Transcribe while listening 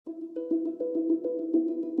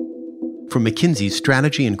From McKinsey's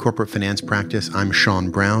Strategy and Corporate Finance practice, I'm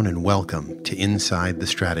Sean Brown, and welcome to Inside the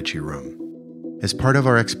Strategy Room. As part of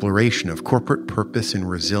our exploration of corporate purpose and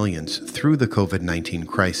resilience through the COVID-19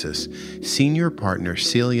 crisis, senior partner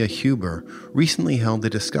Celia Huber recently held a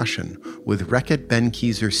discussion with Reckitt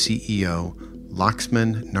Benckiser CEO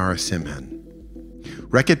Laxman Narasimhan.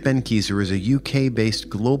 Reckitt Benckiser is a UK-based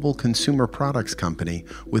global consumer products company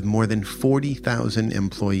with more than 40,000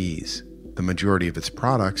 employees. The majority of its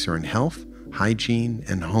products are in health, hygiene,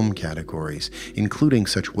 and home categories, including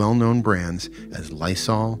such well-known brands as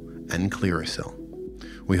Lysol and Clearasil.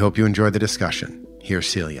 We hope you enjoy the discussion. Here's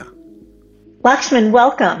Celia. Laxman,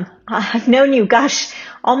 welcome. I've known you,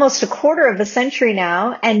 almost a quarter of a century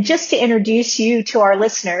now. And just to introduce you to our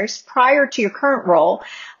listeners, prior to your current role,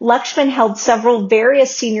 Laxman held several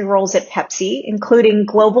various senior roles at Pepsi, including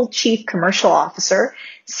Global Chief Commercial Officer,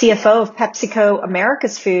 CFO of PepsiCo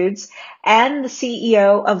Americas Foods, and the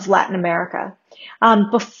CEO of Latin America.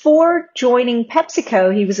 Before joining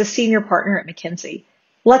PepsiCo, he was a senior partner at McKinsey.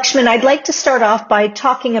 Laxman, I'd like to start off by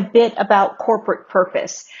talking a bit about corporate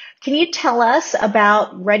purpose. Can you tell us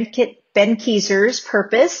about Reckitt Benckiser's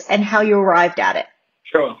purpose and how you arrived at it?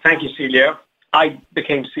 Sure. Thank you, Celia. I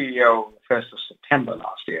became CEO 1st of September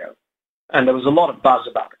last year, and there was a lot of buzz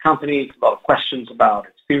about the company, a lot of questions about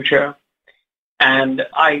its future, and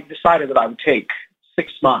I decided that I would take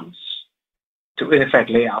 6 months to, in effect,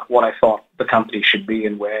 lay out what I thought the company should be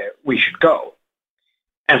and where we should go.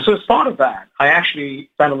 And so as part of that, I actually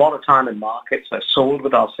spent a lot of time in markets. I sold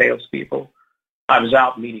with our salespeople. I was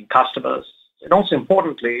out meeting customers, and also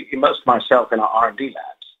importantly, immersed myself in our R&D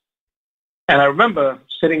labs. And I remember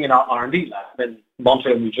sitting in our R&D lab in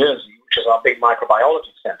Montreal, New Jersey, which is our big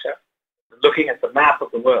microbiology center, looking at the map of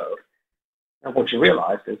the world. And what you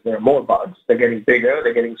realize is there are more bugs. They're getting bigger,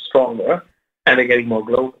 they're getting stronger, and they're getting more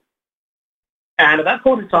global. And at that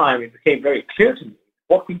point in time, it became very clear to me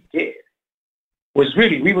what we did was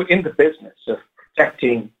really we were in the business of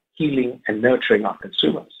protecting, healing, and nurturing our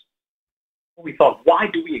consumers. We thought, why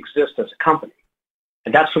do we exist as a company?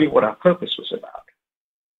 And that's really what our purpose was about.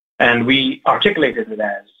 And we articulated it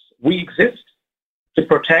as, we exist to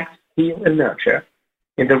protect, heal, and nurture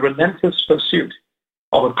in the relentless pursuit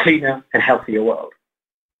of a cleaner and healthier world.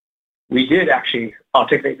 We did actually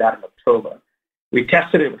articulate that in October. We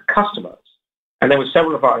tested it with customers, and there were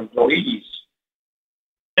several of our employees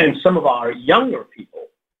and some of our younger people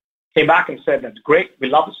came back and said, that's great, we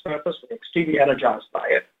love this purpose, we're extremely energized by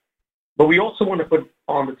it, but we also want to put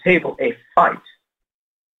on the table a fight.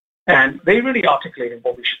 And they really articulated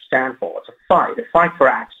what we should stand for. It's a fight for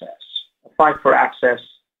access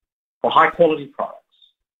for high-quality products,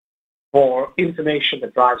 for information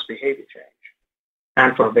that drives behavior change,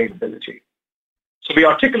 and for availability. So we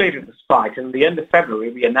articulated this fight, and at the end of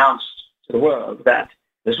February, we announced to the world that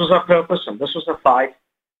this was our purpose and this was the fight.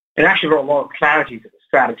 It actually brought a lot of clarity to the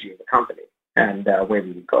strategy of the company and where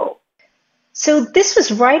we would go. So this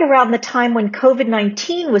was right around the time when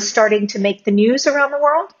COVID-19 was starting to make the news around the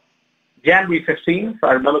world? January 15th,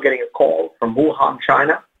 I remember getting a call from Wuhan,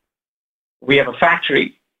 China. We have a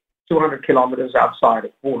factory 200 kilometers outside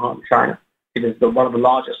of Wuhan, China. It is one of the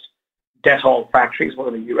largest Dettol factories, one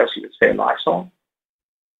of the U.S., you would say, Lysol.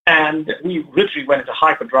 And we literally went into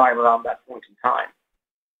hyperdrive around that point in time.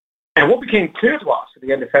 And what became clear to us at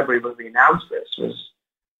the end of February when we announced this was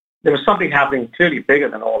there was something happening clearly bigger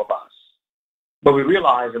than all of us. But we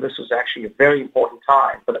realized that this was actually a very important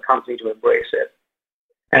time for the company to embrace it.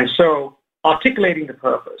 And so articulating the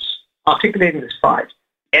purpose, articulating this fight,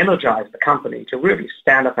 energized the company to really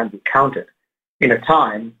stand up and be counted in a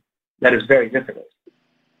time that is very difficult.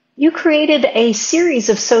 You created a series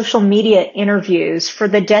of social media interviews for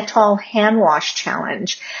the Dettol Hand Wash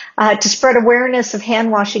Challenge to spread awareness of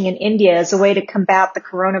hand washing in India as a way to combat the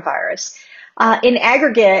coronavirus. In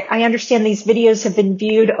aggregate, I understand these videos have been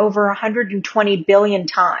viewed over 120 billion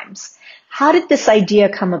times. How did this idea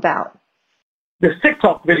come about? This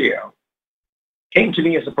TikTok video came to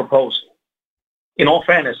me as a proposal. In all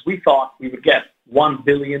fairness, we thought we would get 1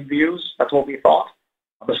 billion views. That's what we thought.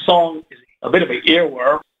 The song is a bit of an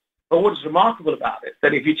earworm. But what's remarkable about it,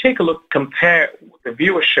 that if you take a look, compare the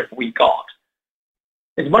viewership we got,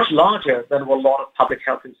 it's much larger than what a lot of public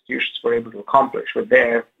health institutions were able to accomplish with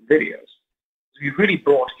their videos. We really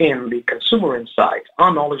brought in the consumer insight,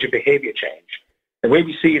 our knowledge of behavior change, the way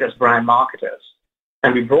we see it as brand marketers,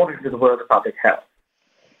 and we brought it into the world of public health.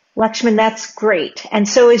 Laxman, that's great. And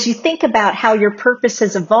so as you think about how your purpose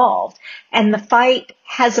has evolved and the fight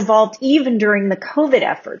has evolved even during the COVID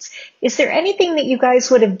efforts, is there anything that you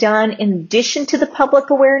guys would have done in addition to the public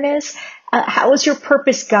awareness? How has your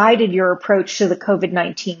purpose guided your approach to the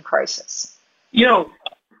COVID-19 crisis? You know,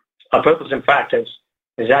 Our purpose, in fact,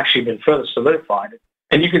 has actually been further solidified.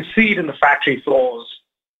 And you can see it in the factory floors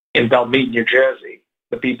in Belmead, New Jersey,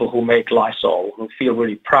 the people who make Lysol, who feel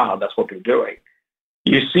really proud that's what they're doing.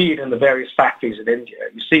 You see it in the various factories in India.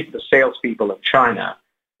 You see it in the salespeople in China.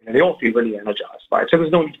 And they all feel really energized by it. So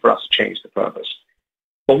there's no need for us to change the purpose.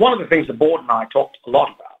 But one of the things the board and I talked a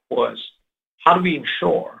lot about was how do we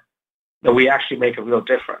ensure that we actually make a real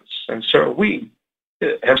difference? And so we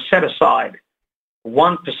have set aside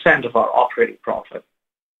 1% of our operating profit,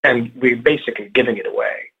 and we're basically giving it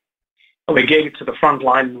away. And we gave it to the front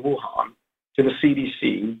line in Wuhan, to the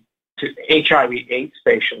CDC, to HIV/AIDS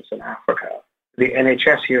patients in Africa, the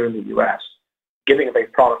NHS here in the US, giving away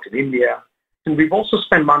product in India. And we've also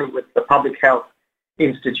spent money with the public health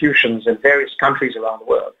institutions in various countries around the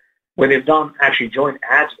world where they've done actually joint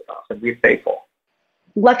ads with us that we've paid for.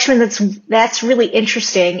 Lakshman, that's really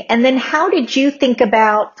interesting. And then how did you think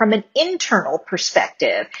about, from an internal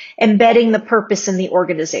perspective, embedding the purpose in the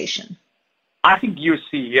organization? I think you as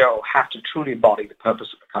CEO have to truly embody the purpose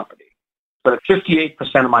of the company. But 58%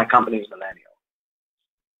 of my company is millennial.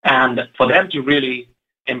 And for them to really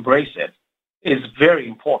embrace it is very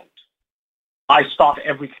important. I start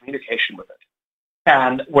every communication with it.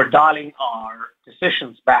 And we're dialing our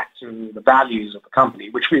decisions back to the values of the company,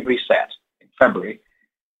 which we reset in February.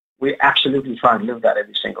 We absolutely try and live that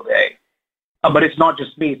every single day. But it's not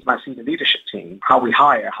just me, it's my senior leadership team, how we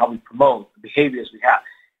hire, how we promote, the behaviors we have.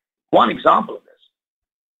 One example of this,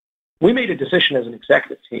 we made a decision as an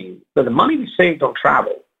executive team that the money we saved on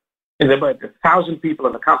travel, and there were 1,000 people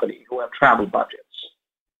in the company who have travel budgets,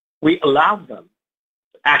 we allowed them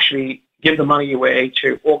to actually give the money away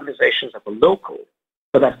to organizations that were local,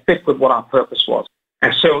 but that fit with what our purpose was.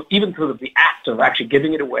 And so even through the act of actually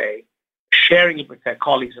giving it away, sharing it with their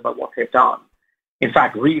colleagues about what they've done, in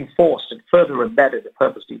fact, reinforced and further embedded the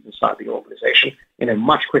purpose deep inside the organization in a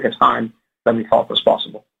much quicker time than we thought was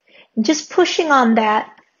possible. Just pushing on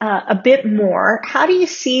that a bit more, how do you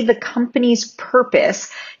see the company's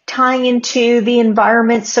purpose tying into the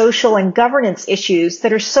environment, social, and governance issues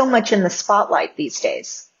that are so much in the spotlight these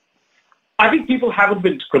days? I think people haven't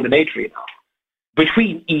been discriminatory enough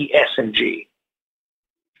between E, S, and G,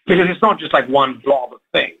 because it's not just like one blob of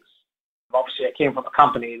things. Obviously, I came from a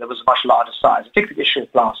company that was a much larger size. Take the issue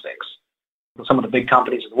of plastics. Some of the big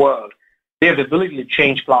companies in the world, they have the ability to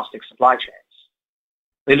change plastic supply chains.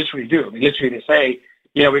 They literally do. They say,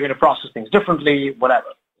 we're going to process things differently, whatever.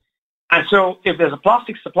 And so if there's a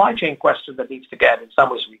plastic supply chain question that needs to get, in some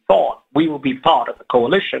ways, rethought, we will be part of the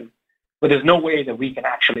coalition, but there's no way that we can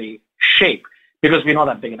actually shape because we're not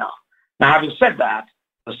that big enough. Now, having said that,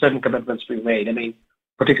 there's certain commitments we've made.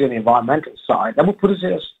 Particularly on the environmental side, that will put us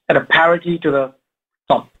at a parity to the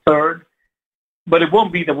top third, but it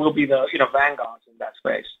won't be that we'll be the vanguards in that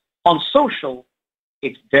space. On social,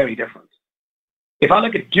 it's very different. If I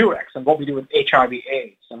look at Durex and what we do with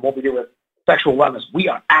HIV/AIDS and what we do with sexual wellness, we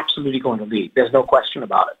are absolutely going to lead. There's no question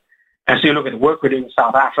about it. And so you look at the work we're doing in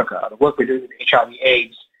South Africa, the work we're doing with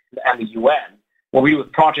HIV/AIDS and the UN, what we do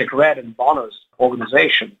with Project Red and Bonner's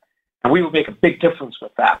organization, and we will make a big difference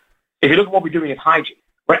with that. If you look at what we're doing in hygiene,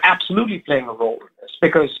 we're absolutely playing a role in this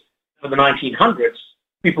because in the 1900s,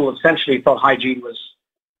 people essentially thought hygiene was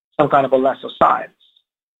some kind of a lesser science.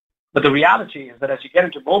 But the reality is that as you get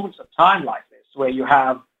into moments of time like this, where you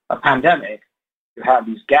have a pandemic, you have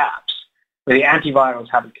these gaps, where the antivirals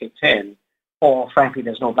haven't kicked in, or frankly,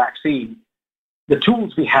 there's no vaccine, the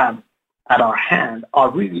tools we have at our hand are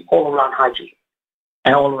really all around hygiene,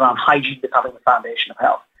 and all around hygiene becoming the foundation of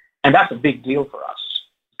health. And that's a big deal for us.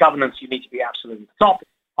 Governance, you need to be absolutely top.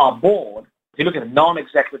 Our board, if you look at the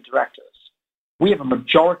non-executive directors, we have a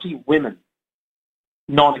majority women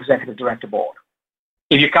non-executive director board.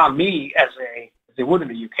 If you count me as they would in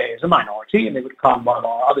the UK, as a minority, and they would count one of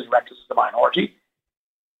our other directors as a minority,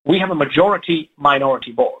 we have a majority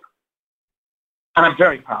minority board. And I'm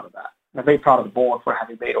very proud of that. And I'm very proud of the board for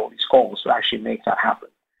having made all these calls to actually make that happen.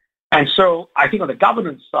 And so I think on the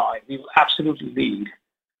governance side, we will absolutely lead.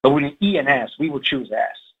 But with an E and S, we will choose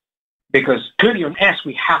S. Because clearly on S,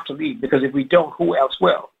 we have to lead, because if we don't, who else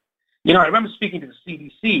will? I remember speaking to the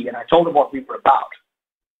CDC, and I told them what we were about.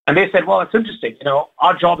 And they said, well, it's interesting.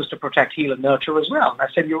 Our job is to protect, heal, and nurture as well. And I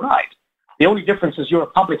said, you're right. The only difference is you're a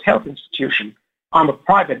public health institution. I'm a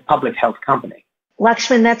private public health company.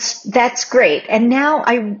 Lakshman, that's great. And now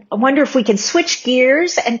I wonder if we can switch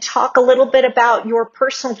gears and talk a little bit about your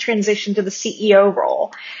personal transition to the CEO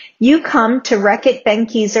role. You come to Reckitt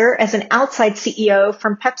Benckiser as an outside CEO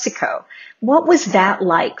from PepsiCo. What was that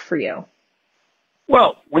like for you?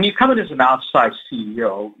 Well, when you come in as an outside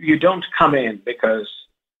CEO, you don't come in because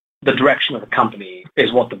the direction of the company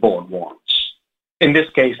is what the board wants. In this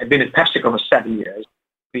case, I've been at PepsiCo for 7 years.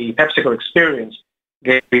 The PepsiCo experience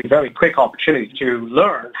gave me a very quick opportunity to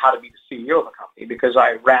learn how to be the CEO of a company because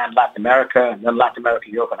I ran Latin America and then Latin America,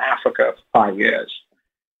 Europe, and Africa for 5 years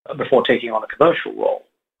before taking on a commercial role.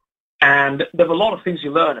 And there were a lot of things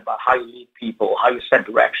you learn about how you lead people, how you set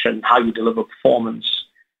direction, how you deliver performance.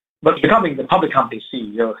 But becoming the public company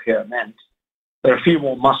CEO here meant there are a few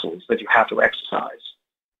more muscles that you have to exercise.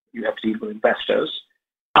 You have to deal with investors.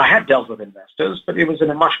 I had dealt with investors, but it was in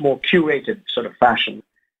a much more curated sort of fashion.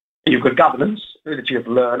 You've got governance that you have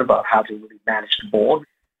to learn about how to really manage the board.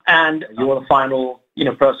 And you're the final,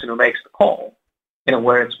 person who makes the call,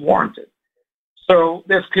 where it's warranted. So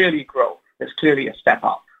there's clearly growth. There's clearly a step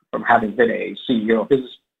up from having been a CEO of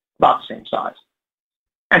business about the same size.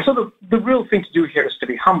 And so the real thing to do here is to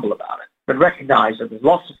be humble about it, but recognize that there's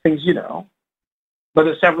lots of things you know, but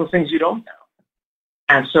there's several things you don't know.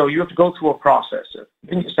 And so you have to go through a process of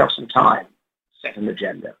giving yourself some time, set an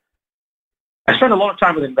agenda. I spent a lot of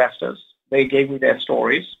time with investors. They gave me their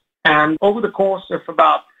stories. And over the course of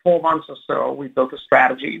about 4 months or so, we built a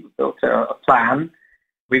strategy, we built a plan.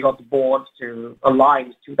 We got the board to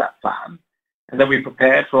align to that plan. And then we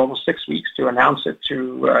prepared for almost 6 weeks to announce it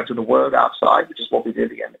to the world outside, which is what we did at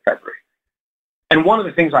the end of February. And one of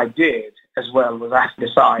the things I did as well was I had to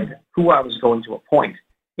decide who I was going to appoint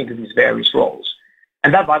into these various roles.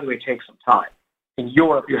 And that, by the way, takes some time. In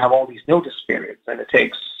Europe, you have all these notice periods, and it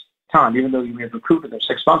takes time. Even though you may have recruited them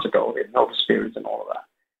 6 months ago, they have notice periods and all of that.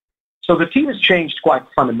 So the team has changed quite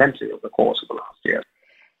fundamentally over the course of the last year.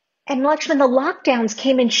 And Lakshman, the lockdowns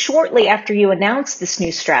came in shortly after you announced this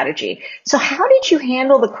new strategy. So how did you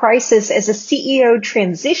handle the crisis as a CEO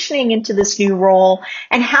transitioning into this new role?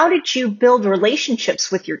 And how did you build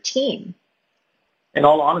relationships with your team? In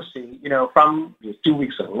all honesty, from the 2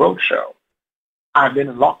 weeks of a roadshow, I've been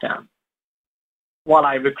in lockdown. While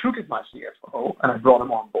I recruited my CFO and I brought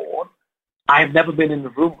him on board, I have never been in the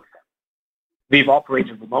room with him. We've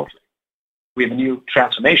operated remotely. We have a new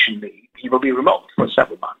transformation lead. He will be remote for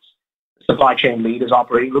several months. The supply chain lead is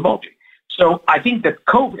operating remotely. So I think that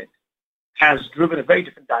COVID has driven a very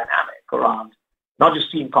different dynamic around not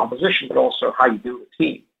just team composition, but also how you build a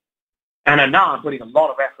team. And I'm now putting a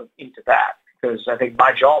lot of effort into that because I think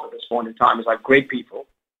my job at this point in time is I have great people.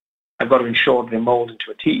 I've got to ensure that they mold into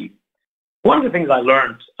a team. One of the things I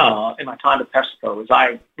learned in my time at PepsiCo is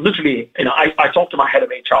I literally, I talk to my head of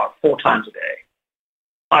HR 4 times a day.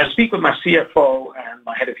 I speak with my CFO and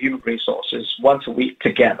my head of human resources once a week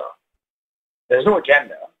together. There's no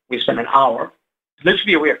agenda. We spend an hour. It's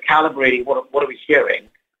literally a way of calibrating what are we hearing,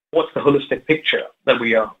 what's the holistic picture that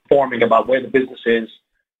we are forming about where the business is,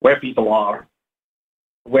 where people are,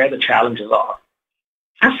 where the challenges are.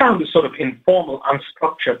 I found this sort of informal,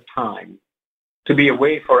 unstructured time to be a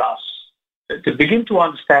way for us to begin to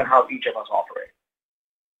understand how each of us operate.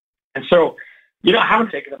 And so, I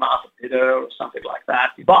haven't taken them out for dinner or something like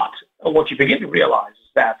that, but what you begin to realize is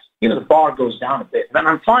that, the bar goes down a bit. And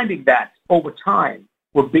I'm finding that over time,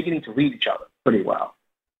 we're beginning to read each other pretty well.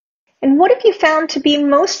 And what have you found to be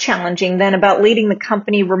most challenging then about leading the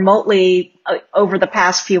company remotely over the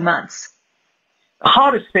past few months? The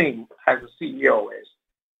hardest thing as a CEO is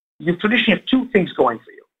you traditionally have 2 things going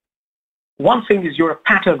for you. One thing is you're a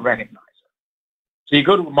pattern recognizer. So you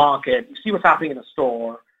go to a market, you see what's happening in a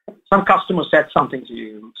store, some customer said something to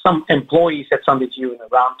you, some employee said something to you in a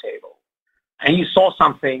round table, and you saw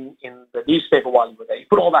something in the newspaper while you were there. You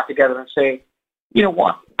put all that together and say, you know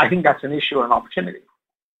what, I think that's an issue or an opportunity.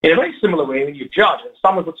 In a very similar way, when you judge, and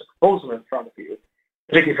someone puts a proposal in front of you,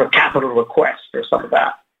 particularly for a capital request or something like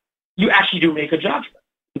that, you actually do make a judgment.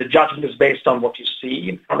 The judgment is based on what you see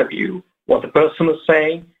in front of you, what the person is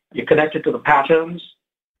saying, you're connected to the patterns,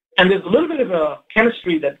 and there's a little bit of a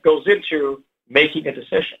chemistry that goes into making a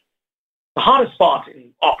decision. The hardest part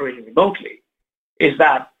in operating remotely is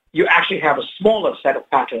that you actually have a smaller set of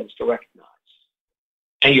patterns to recognize.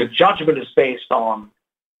 And your judgment is based on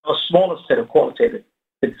a smaller set of qualitative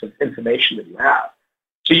bits of information that you have.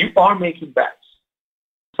 So you are making bets.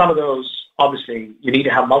 Some of those, obviously, you need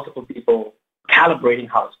to have multiple people calibrating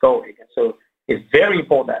how it's going. And so it's very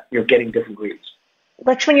important that you're getting different reads.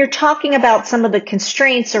 Lakshman, you're talking about some of the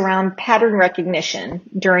constraints around pattern recognition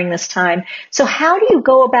during this time. So how do you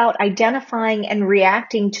go about identifying and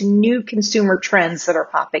reacting to new consumer trends that are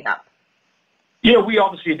popping up? We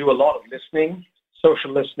obviously do a lot of listening, social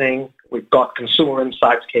listening. We've got consumer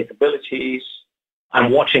insights capabilities. I'm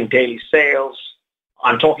watching daily sales.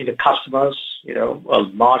 I'm talking to customers, a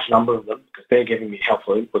large number of them, because they're giving me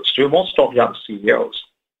helpful inputs too. I'm also talking to other CEOs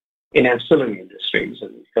in ancillary industries,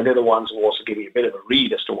 and they're the ones who also give me a bit of a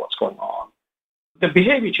read as to what's going on. The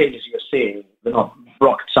behavior changes you're seeing, they're not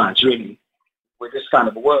rocket science, really. We're kind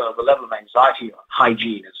of a world, the level of anxiety on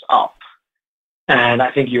hygiene is up. And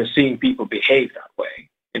I think you're seeing people behave that way.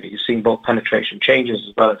 You're seeing both penetration changes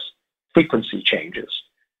as well as frequency changes.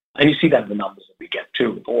 And you see that in the numbers that we get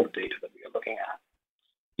too, with all the data that we are looking at.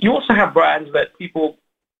 You also have brands that people,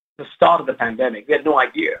 at the start of the pandemic, they had no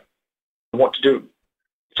idea what to do.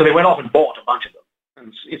 So they went off and bought a bunch of them,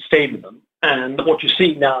 and it stayed with them. And what you're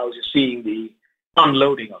seeing now is you're seeing the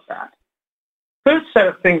unloading of that. Third set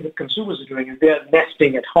of things that consumers are doing is they're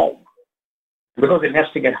nesting at home. Because they're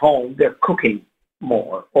nesting at home, they're cooking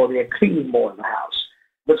more or they're cleaning more in the house.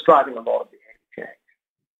 That's driving a lot of behavior change.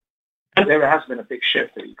 And there has been a big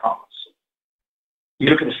shift in e-commerce. You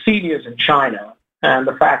look at the seniors in China, and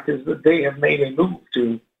the fact is that they have made a move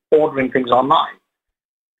to ordering things online.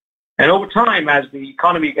 And over time, as the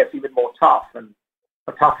economy gets even more tougher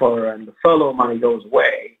and the furlough money goes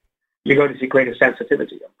away, you're going to see greater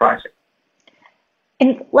sensitivity on pricing.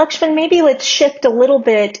 And Lakshman, maybe let's shift a little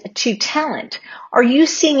bit to talent. Are you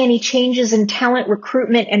seeing any changes in talent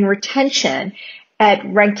recruitment and retention at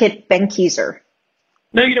Reckitt Benckiser?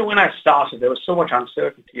 No, when I started, there was so much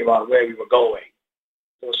uncertainty about where we were going.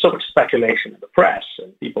 There was so much speculation in the press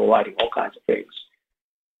and people writing all kinds of things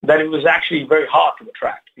that it was actually very hard to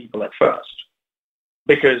attract people at first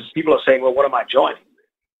because people are saying, well, what am I joining?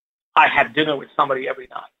 I had dinner with somebody every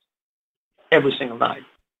night, every single night,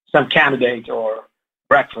 some candidate or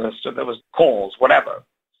breakfast, or there was calls, whatever.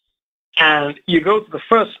 And you go to the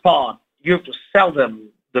first part, you have to sell them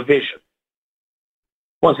the vision.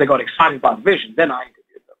 Once they got excited about the vision, then I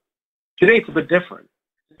interviewed them. Today it's a bit different.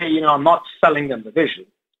 Today, I'm not selling them the vision.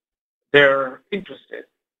 They're interested.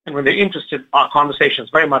 And when they're interested, our conversation is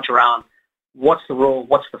very much around what's the role,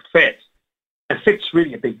 what's the fit. And fit's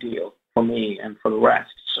really a big deal for me and for the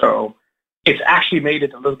rest. So it's actually made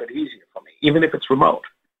it a little bit easier for me, even if it's remote.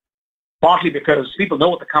 Partly because people know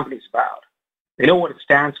what the company's about. They know what it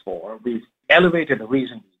stands for. We've elevated the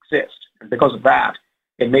reason we exist. And because of that,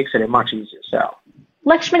 it makes it a much easier sell.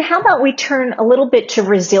 Lakshman, how about we turn a little bit to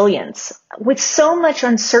resilience? With so much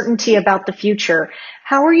uncertainty about the future,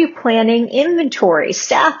 how are you planning inventory,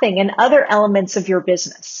 staffing, and other elements of your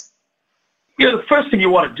business? The first thing you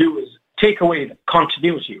want to do is take away the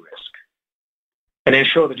continuity risk and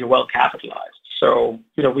ensure that you're well capitalized. So,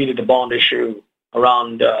 we did a bond issue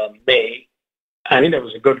around May. I think that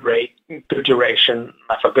was a good rate, good duration.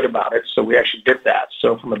 I felt good about it, so we actually did that.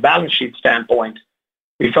 So from a balance sheet standpoint,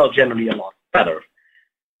 we felt generally a lot better.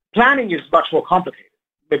 Planning is much more complicated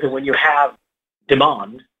because when you have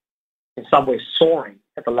demand in some ways soaring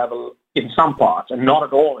at the level in some parts and not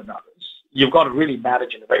at all in others, you've got to really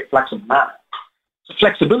manage in a very flexible manner. So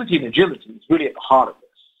flexibility and agility is really at the heart of this.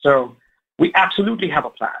 So we absolutely have a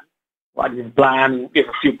plan. Right? We have a plan, we have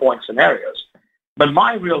a few point scenarios. But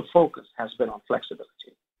my real focus has been on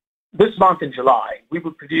flexibility. This month in July, we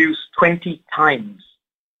will produce 20 times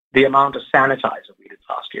the amount of sanitizer we did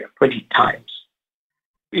last year, 20 times.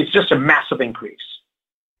 It's just a massive increase.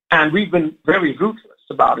 And we've been very ruthless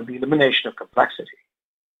about it, the elimination of complexity.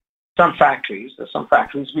 There's some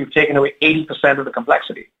factories, we've taken away 80% of the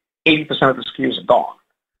complexity. 80% of the SKUs are gone.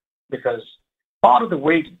 Because part of the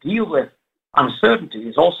way to deal with uncertainty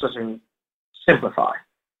is also to simplify.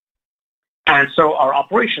 And so our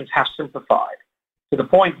operations have simplified to the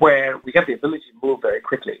point where we have the ability to move very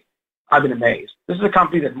quickly. I've been amazed. This is a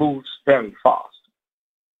company that moves very fast.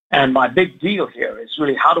 And my big deal here is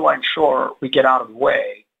really how do I ensure we get out of the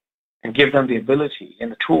way and give them the ability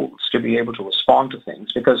and the tools to be able to respond to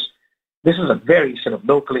things, because this is a very sort of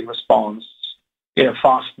locally response in a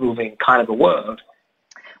fast-moving kind of a world.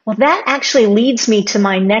 Well, that actually leads me to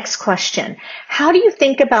my next question. How do you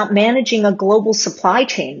think about managing a global supply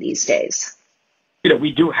chain these days?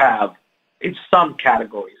 We do have, in some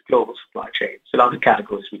categories, global supply chains. In other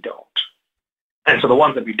categories, we don't. And so the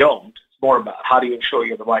ones that we don't, it's more about how do you ensure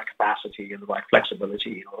you have the right capacity and the right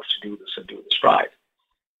flexibility in order to do this and do this right.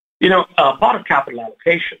 Part of capital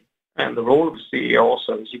allocation and the role of the CEO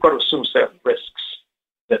also is you've got to assume certain risks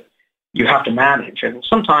that you have to manage. And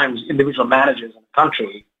sometimes individual managers in a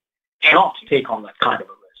country cannot take on that kind of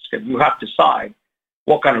a risk. And you have to decide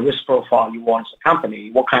what kind of risk profile you want as a company,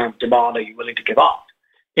 what kind of demand are you willing to give up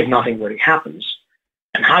if nothing really happens,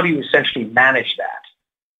 and how do you essentially manage that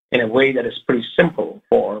in a way that is pretty simple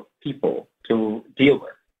for people to deal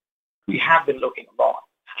with. We have been looking a lot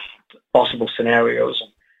at possible scenarios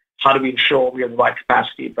and how do we ensure we have the right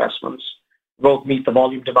capacity investments, both meet the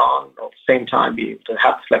volume demand, or at the same time be able to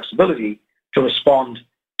have the flexibility to respond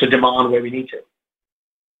to demand where we need to.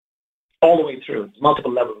 All the way through,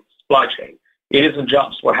 multiple levels of supply chain. It isn't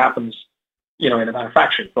just what happens, in a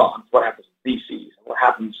manufacturing plant, what happens in DCs, and what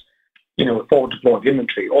happens, with forward deployed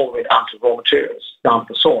inventory all the way down to raw materials, down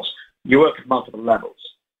to the source. You work at multiple levels.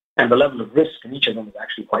 And the level of risk in each of them is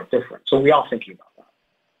actually quite different. So we are thinking about that.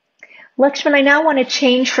 Lakshman, I now want to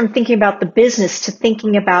change from thinking about the business to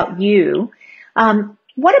thinking about you.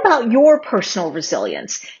 What about your personal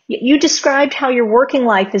resilience? You described how your working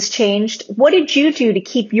life has changed. What did you do to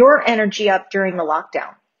keep your energy up during the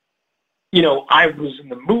lockdown? I was in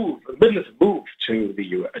the middle of the move to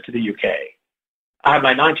the UK. I have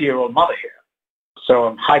my 90-year-old mother here, so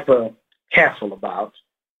I'm hyper careful about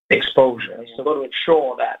exposure. So I want to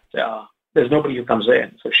ensure that there's nobody who comes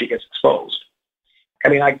in so she gets exposed. I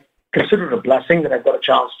mean, I consider it a blessing that I've got a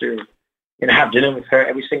chance to have dinner with her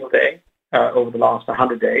every single day over the last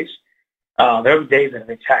 100 days. There are days that have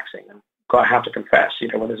been taxing, and I have to confess,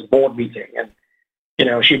 when there's a board meeting and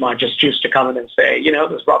she might just choose to come in and say,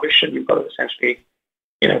 there's rubbish and you've got to essentially,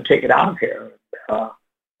 take it out of here.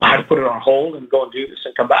 I had to put it on hold and go and do this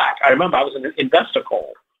and come back. I remember I was in an investor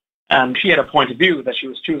call and she had a point of view that she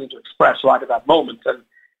was choosing to express right at that moment. And,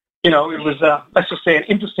 it was, let's just say, an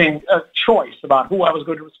interesting choice about who I was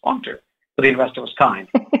going to respond to. But the investor was kind.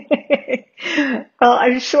 Well,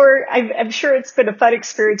 I'm sure it's been a fun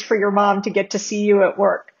experience for your mom to get to see you at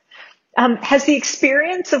work. Has the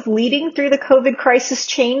experience of leading through the COVID crisis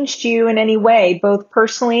changed you in any way, both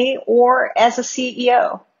personally or as a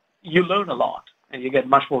CEO? You learn a lot and you get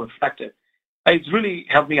much more reflective. It's really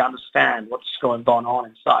helped me understand what's going on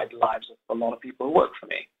inside the lives of a lot of people who work for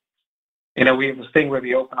me. We have this thing where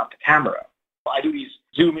we open up the camera. I do these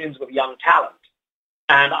Zoom-ins with young talent.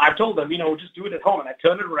 And I've told them, just do it at home. And I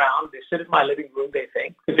turn it around. They sit in my living room, they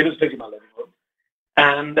think, because it is big in my living room.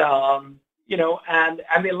 And,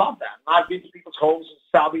 and they love that. And I've been to people's homes in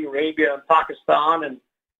Saudi Arabia and Pakistan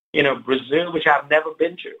and, Brazil, which I've never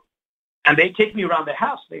been to. And they take me around their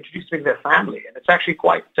house. They introduce me to their family. And it's actually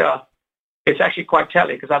quite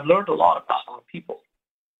telling because I've learned a lot about our people.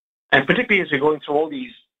 And particularly as we're going through all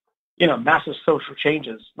these, massive social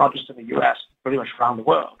changes, not just in the U.S., pretty much around the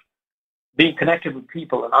world, being connected with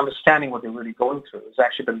people and understanding what they're really going through has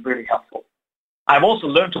actually been really helpful. I've also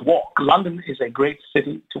learned to walk. London is a great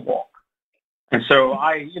city to walk. And so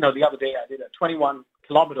the other day I did a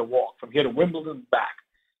 21-kilometer walk from here to Wimbledon back.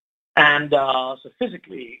 And so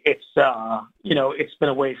physically, it's been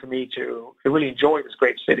a way for me to really enjoy this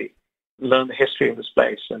great city, learn the history of this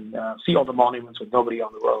place, and see all the monuments with nobody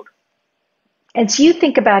on the road. As you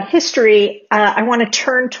think about history, I want to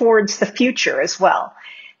turn towards the future as well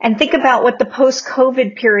and think about what the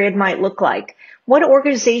post-COVID period might look like. What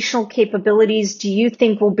organizational capabilities do you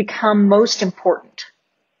think will become most important?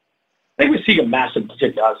 I think we're seeing a massive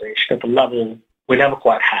digitalization at the level we never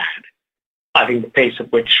quite had. I think the pace at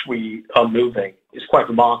which we are moving is quite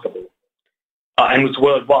remarkable. And it's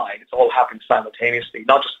worldwide. It's all happening simultaneously,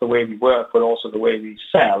 not just the way we work, but also the way we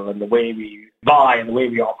sell and the way we buy and the way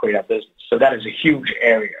we operate our business. So that is a huge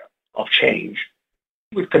area of change.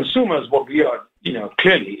 With consumers, what we are,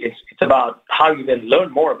 clearly, it's about how you then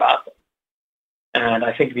learn more about them. And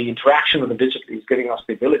I think the interaction with them digitally is giving us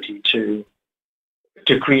the ability to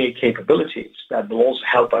create capabilities that will also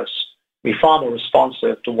help us be far more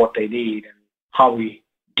responsive to what they need and how we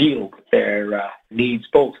deal with their needs,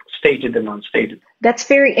 both stated and unstated. That's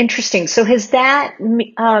very interesting. So has that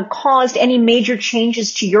caused any major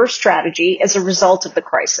changes to your strategy as a result of the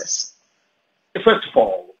crisis? First of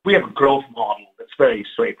all, we have a growth model that's very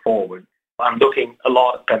straightforward. I'm looking a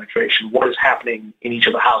lot at penetration, what is happening in each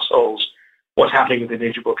of the households, what's happening with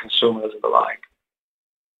individual consumers and the like.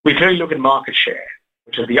 We clearly look at market share,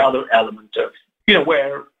 which is the other element of,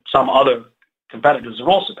 where some other competitors are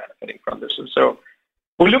also benefiting from this. And so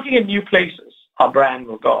we're looking at new places our brand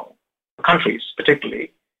will go, countries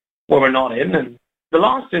particularly, where we're not in. And the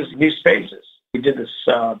last is new spaces. We did this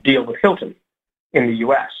deal with Hilton in the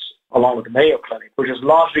U.S., along with the Mayo Clinic, which is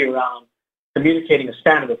largely around communicating a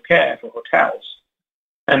standard of care for hotels.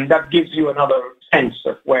 And that gives you another sense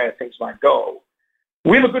of where things might go.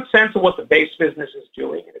 We have a good sense of what the base business is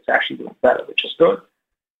doing, and it's actually doing better, which is good.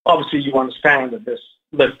 Obviously, you understand that this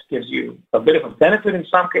lift gives you a bit of a benefit in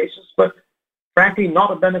some cases, but frankly,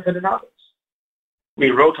 not a benefit in others. We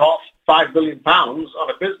wrote off £5 billion on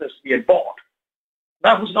a business we had bought.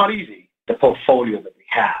 That was not easy, the portfolio that we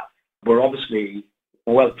have. We're obviously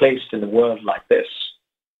well-placed in a world like this.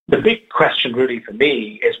 The big question really for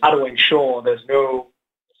me is how to ensure there's no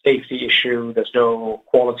safety issue, there's no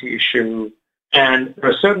quality issue, and there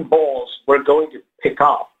are certain balls we're going to pick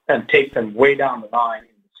up and take them way down the line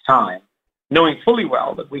in this time, knowing fully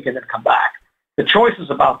well that we can then come back. The choice is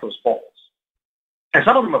about those balls. And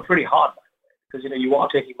some of them are pretty hard, by the way, because, you are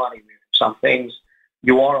taking money away from some things.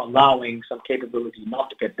 You are allowing some capability not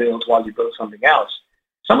to get built while you build something else.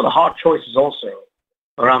 some of the hard choices also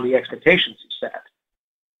around the expectations you set.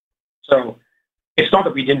 So it's not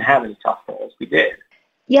that we didn't have any tough calls. We did.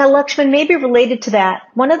 Yeah, Lakshman, maybe related to that,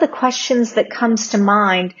 one of the questions that comes to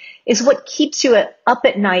mind is what keeps you up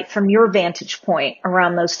at night from your vantage point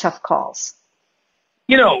around those tough calls?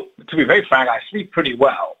 To be very frank, I sleep pretty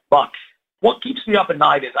well. But what keeps me up at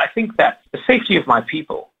night is I think that the safety of my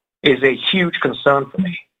people is a huge concern for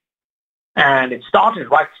me. And it started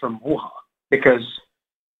right from Wuhan, because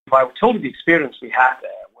if I told you the experience we had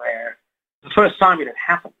there, where the first time it had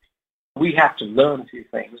happened, we had to learn a few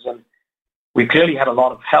things. And we clearly had a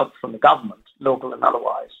lot of help from the government, local and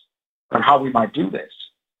otherwise, on how we might do this.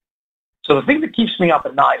 So the thing that keeps me up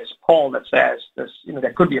at night is a call that says,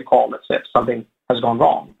 there could be a call that says something has gone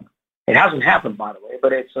wrong. It hasn't happened, by the way,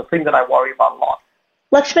 but it's a thing that I worry about a lot.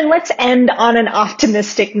 Lakshman, let's end on an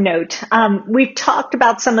optimistic note. We've talked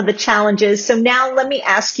about some of the challenges, so now let me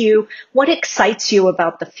ask you, what excites you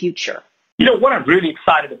about the future? What I'm really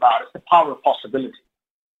excited about is the power of possibility.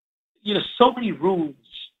 So many rules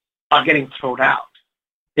are getting thrown out.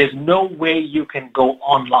 There's no way you can go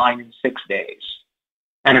online in 6 days.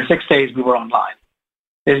 And in 6 days, we were online.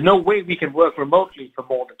 There's no way we can work remotely for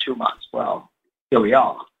more than 2 months. Well, here we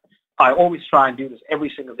are. I always try and do this every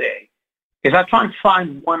single day, is I try and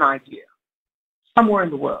find one idea somewhere in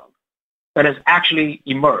the world that has actually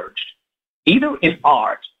emerged, either in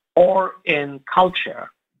art or in culture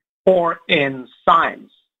or in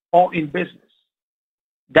science or in business,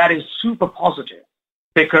 that is super positive,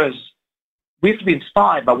 because we have to be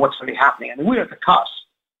inspired by what's really happening. And we're at the cusp,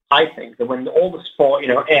 I think, that when all this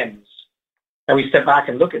ends and we step back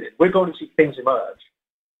and look at it, we're going to see things emerge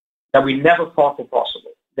that we never thought were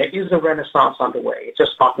possible. There is a renaissance underway. It's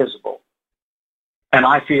just not visible. And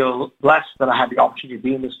I feel blessed that I have the opportunity to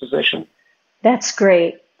be in this position. That's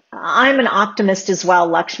great. I'm an optimist as well,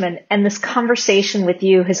 Lakshman, and this conversation with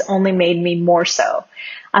you has only made me more so.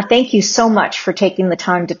 Thank you so much for taking the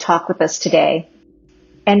time to talk with us today.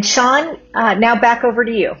 And Sean, now back over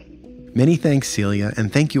to you. Many thanks, Celia,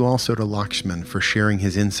 and thank you also to Lakshman for sharing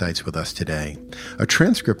his insights with us today. A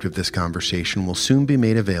transcript of this conversation will soon be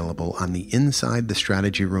made available on the Inside the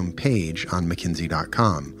Strategy Room page on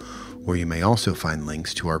McKinsey.com, where you may also find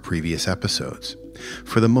links to our previous episodes.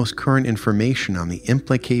 For the most current information on the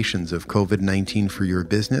implications of COVID-19 for your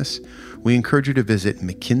business, we encourage you to visit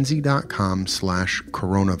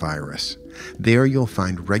mckinsey.com/coronavirus. There you'll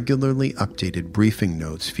find regularly updated briefing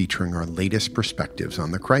notes featuring our latest perspectives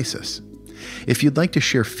on the crisis. If you'd like to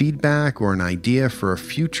share feedback or an idea for a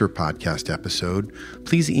future podcast episode,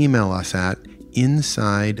 please email us at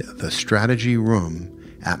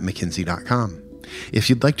insidethestrategyroom@mckinsey.com. If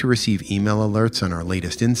you'd like to receive email alerts on our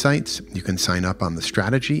latest insights, you can sign up on the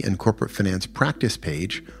Strategy and Corporate Finance Practice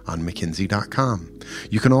page on McKinsey.com.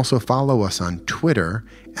 You can also follow us on Twitter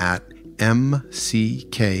at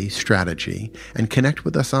MCK Strategy and connect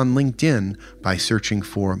with us on LinkedIn by searching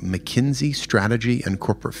for McKinsey Strategy and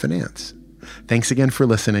Corporate Finance. Thanks again for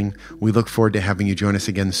listening. We look forward to having you join us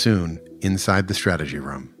again soon inside the Strategy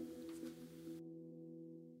Room.